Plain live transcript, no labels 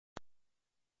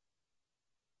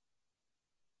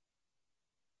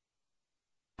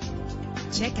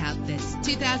Check out this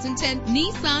 2010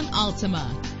 Nissan Altima.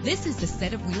 This is the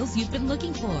set of wheels you've been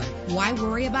looking for. Why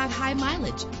worry about high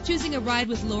mileage? Choosing a ride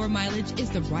with lower mileage is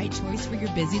the right choice for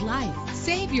your busy life.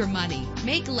 Save your money.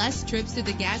 Make less trips to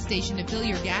the gas station to fill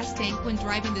your gas tank when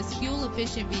driving this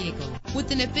fuel-efficient vehicle. With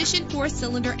an efficient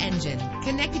 4-cylinder engine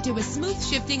connected to a smooth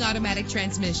shifting automatic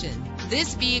transmission,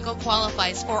 this vehicle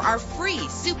qualifies for our free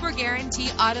Super Guarantee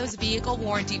Autos Vehicle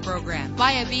Warranty Program.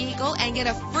 Buy a vehicle and get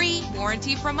a free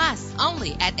warranty from us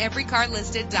only at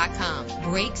everycarlisted.com.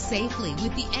 Brake safely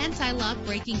with the anti-lock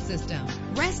braking system.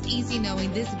 Rest easy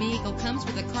knowing this vehicle comes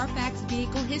with a Carfax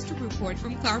Vehicle History Report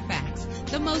from Carfax,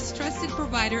 the most trusted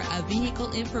provider of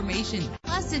vehicle information.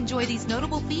 Plus, enjoy these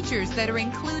notable features that are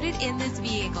included in this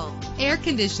vehicle: air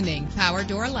conditioning, power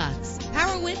door locks,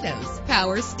 power windows,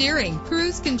 power steering,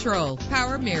 cruise control,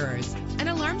 power mirrors, an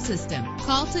alarm system.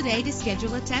 Call today to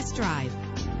schedule a test drive.